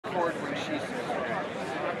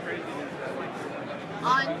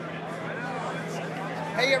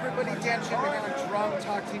everybody, Dan Shinder here on Drum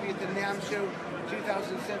Talk TV at the NAMM Show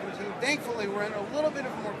 2017. Thankfully, we're in a little bit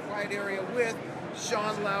of a more quiet area with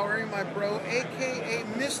Shawn Lowrey, my bro, aka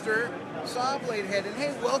Mr. Sawbladehead. And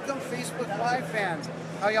hey, welcome Facebook Live fans.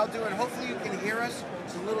 How y'all doing? Hopefully you can hear us.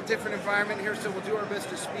 It's a little different environment here, so we'll do our best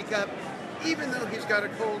to speak up. Even though he's got a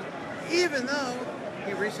cold, even though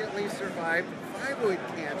he recently survived thyroid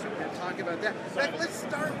cancer. We're going to talk about that. But let's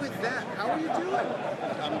start with that. How are you doing?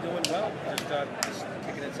 I'm doing well. Just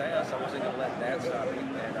kicking its ass. I wasn't going to let that stop me.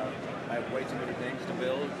 And I have way too many things to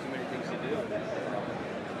build, too many things to do. And,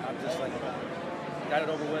 I'm just like, got it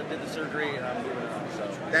over with, did the surgery, and I'm moving on. So.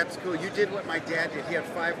 That's cool. You did what my dad did. He had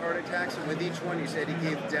 5 heart attacks, and with each one he said he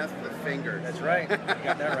gave death the finger. That's right. You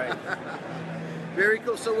got that right. Very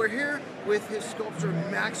cool. So we're here with his sculpture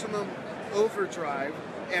Maximum Overdrive,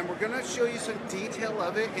 and we're going to show you some detail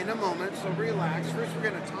of it in a moment, so relax. First we're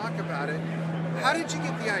going to talk about it. How did you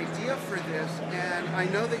get the idea for this? And I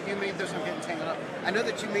know that you made this, I'm getting tangled up. I know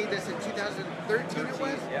that you made this in 2013 it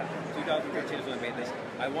was? Yeah, 2013 is when I made this.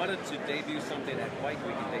 I wanted to debut something at Bike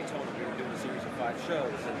Week in Daytona. We were doing a series of 5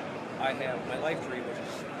 shows, and I have my life dream, which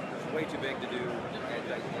is way too big to do at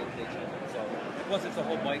Daytona. So it's a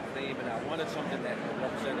whole bike theme, and I wanted something that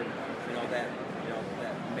represented, that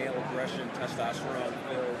male aggression, testosterone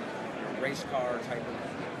filled, race car type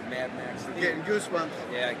of Mad Max theme. Getting goosebumps.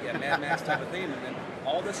 Yeah, Mad Max type of theme, and then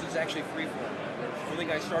all this is actually freeform. The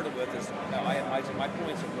thing I started with is I have my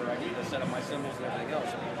points of where I need to set up my symbols and everything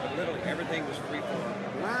else, but literally everything was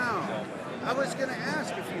freeform. Wow. So, I was going to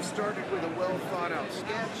ask if you started with a well thought out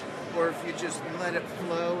sketch, or if you just let it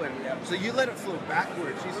flow, and so you let it flow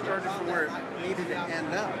backwards. You started from where it needed to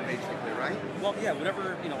end up, basically, right? Well, yeah.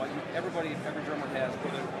 Whenever every drummer has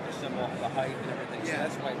the symbol, the height, and everything. So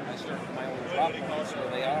that's why I started with my own drop points where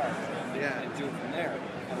they are, and do it from there.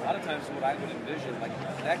 And a lot of times, what I would envision, like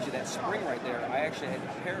actually that spring right there, I actually had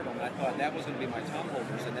prepared them. I thought that was going to be my tom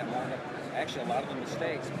holders, and that wound up actually a lot of the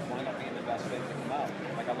mistakes wound up being the best thing to come out.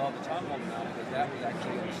 Like I love the tom holder now because that was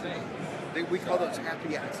actually a mistake. We call those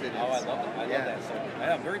happy accidents. Oh, I love it. I love that. So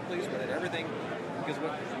I'm very pleased with it. Everything, because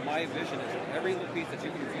what my vision is, every little piece that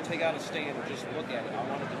if you take out a stand and just look at it, I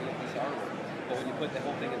want it to be a piece of artwork. But when you put the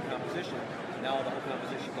whole thing in composition, now the whole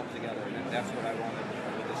composition comes together, and that's what I wanted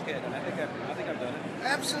with this kid. And I think I've done it.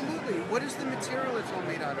 Absolutely. What is the material it's all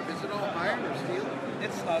made out of? Is it all iron or steel?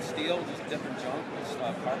 It's steel, just different junk. It's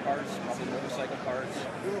car parts, probably motorcycle parts.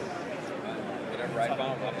 Whatever I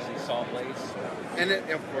found, obviously saw blades. And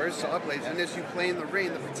of course, saw blades. And as you play in the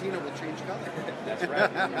rain, the patina will change color. That's right.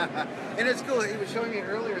 And it's cool. He was showing me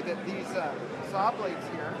earlier that these saw blades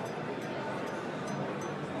here,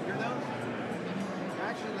 hear those? They're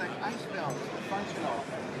actually like ice bells, functional.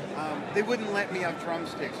 They wouldn't let me have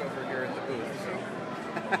drumsticks over here at the booth. So.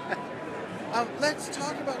 Let's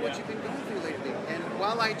talk about what you've been going through lately. And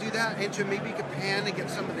while I do that, into maybe you could pan and get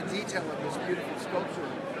some of the detail of this beautiful sculpture.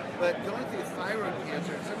 But going through thyroid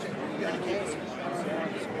cancer at such a young age, I'm sorry,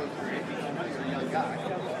 I'm supposed to age. You're a young guy.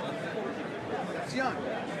 That's young.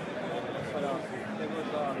 But it was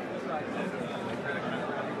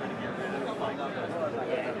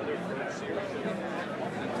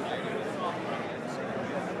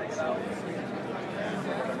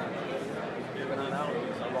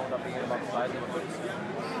I wound up being about the size of a foot.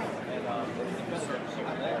 And because of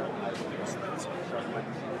there, I was starting my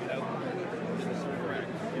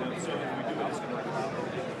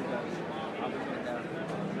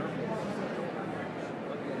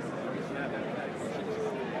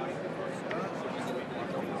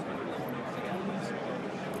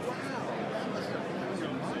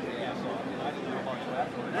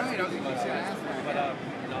Right, I was going to say that. But I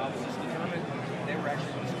was just determined. They were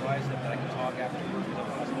actually surprised that I could talk after I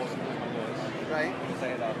was supposed to lose my voice. Right. Because I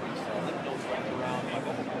had these lymph nodes wrapped around my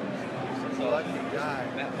vocal cords. So lucky guy.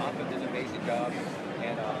 Matt Moffitt did an amazing job,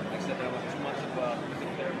 and like I said, I went 2 months of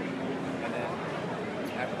physical therapy, and then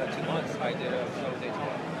after that 2 months, I did a show at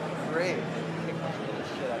Daytona. Great.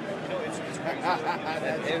 No, it's crazy.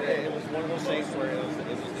 It was one of those things where it was the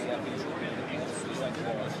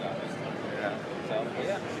all that stuff. Yeah. So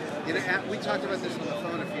yeah. You know, we talked about this on the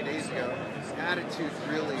phone a few days ago. Attitude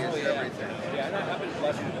really is everything. Yeah, and I've been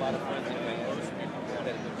blessed with a lot of friends and fans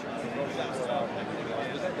that wrote that word out and everything else,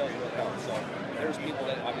 but that does really help. So there's people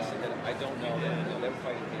that obviously that I don't know that they were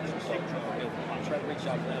fighting cancer, so try to reach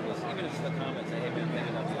out to them. Even if it's the comments, say, hey man,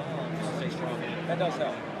 thinking of you, stay strong. That does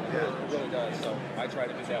help. It really does. So I try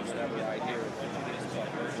to do that whenever I hear stuff.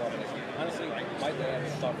 Honestly, my dad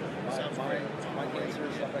suffered. My cancer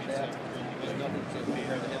and stuff like that was nothing to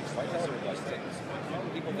compare to him. So I tell everybody,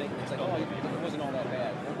 people think it's like, oh, it wasn't all that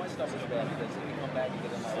bad. Well, my stuff was bad because if you come back and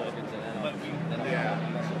get in my organs and then I'll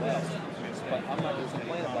mess it up. But I'm not going to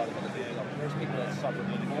complain about there's people that suffer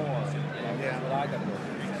more. That's what I got to go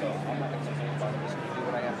through. So I'm not going to complain about it. I'm just going to do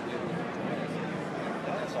what I have to do.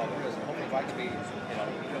 That's all there is. And hopefully, if I can be,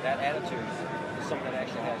 that attitude is something that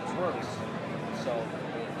actually works. So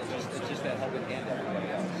it's just that helping hand to everybody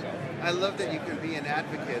else. So I love that you can be an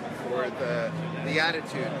advocate for the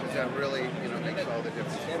attitude, because that really makes all the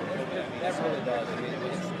difference. That really does. I mean,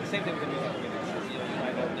 it's the same thing with the music community. You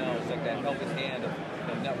might not know. It's like that helping hand of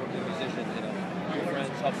networking musicians. Your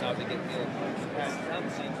friends helping out to get. It's not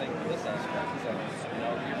the same thing for this aspect. So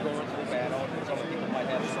you're going through a battle. Some people might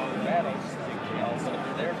have stronger battles. But if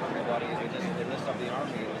you're there for everybody, they list up the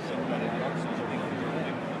army, so everybody else is doing it.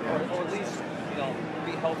 Or at least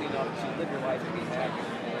be healthy enough to live your life and be happy.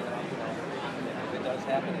 If it does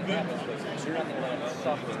happen, it happens. But you're not going to let it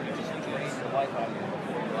suffer. You're just drain your life out of you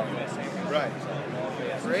before your life. Right.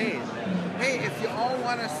 Great. Hey, if you all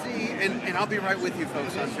want to see, and I'll be right with you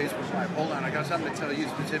folks on Facebook Live. Hold on, I got something to tell you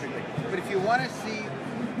specifically. But if you want to see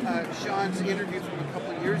Shawn's interview from a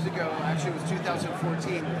couple of years ago, actually it was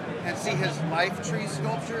 2014, and see his life tree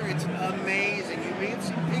sculpture, it's amazing. You may have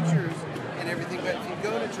seen pictures and everything, but if you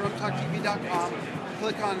go to drumtalktv.com,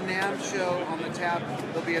 click on NAMM show on the tab,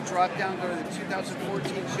 there'll be a drop down, go to the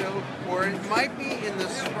 2014 show, or it might be in the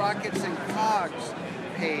Sprockets and Cogs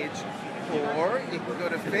page, or you can go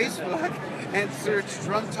to Facebook and search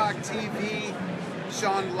Drum Talk TV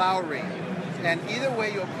Shawn Lowrey. And either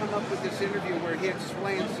way, you'll come up with this interview where he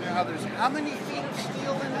explains how there's how many feet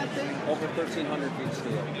steel in that thing? Over 1,300 feet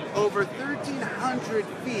steel. Over 1,300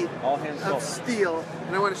 feet all hands of steel.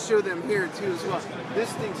 And I want to show them here too as well.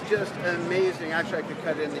 This thing's just amazing. Actually, I could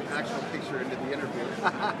cut in the actual picture into the interview.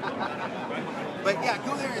 But yeah,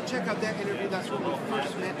 go there and check out that interview. That's when we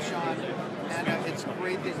first met Shawn. And it's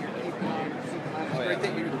great that you're keeping on. It's great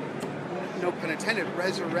that you, no pun intended,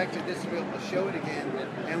 resurrected this to be able to show it again.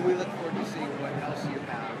 And we look forward to seeing what else you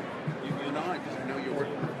have going on, because I know you're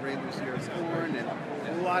working with Ray Lucier's Horn and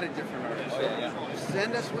a lot of different artists. So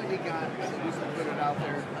send us what you got so we can put it out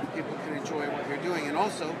there. People can enjoy what you're doing and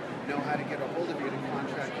also know how to get a hold of you to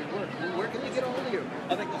contract your work. Where can they get a hold of you?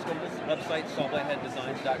 I think just go to the website,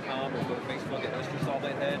 sawbladeheaddesigns.com, or go to Facebook at Mr.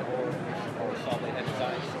 Sawbladehead or Sawbladehead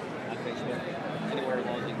Designs on Facebook. Anywhere as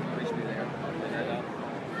long as you can reach me there. And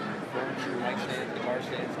furniture, mic stands, guitar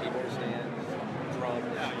stands, keyboard stands,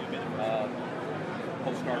 drums,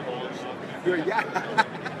 postcard holders. Yeah.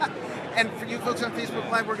 And for you folks on Facebook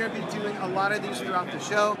Live, we're going to be doing a lot of these throughout the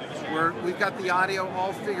show. We've got the audio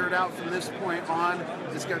all figured out from this point on.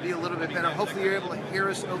 It's going to be a little bit better. Hopefully you're able to hear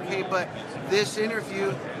us okay, but this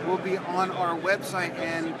interview will be on our website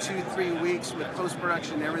in 2-3 weeks with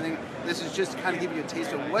post-production and everything. This is just to kind of give you a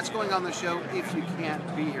taste of what's going on the show if you can't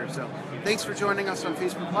be here. So thanks for joining us on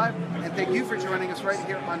Facebook Live, and thank you for joining us right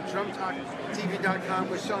here on drumtalktv.com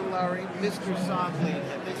with Shawn Lowrey, Mr.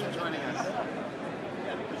 Sawbladehead. Thanks for joining us.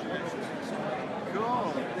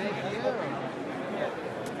 Cool. Thank you.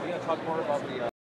 We got to talk more about the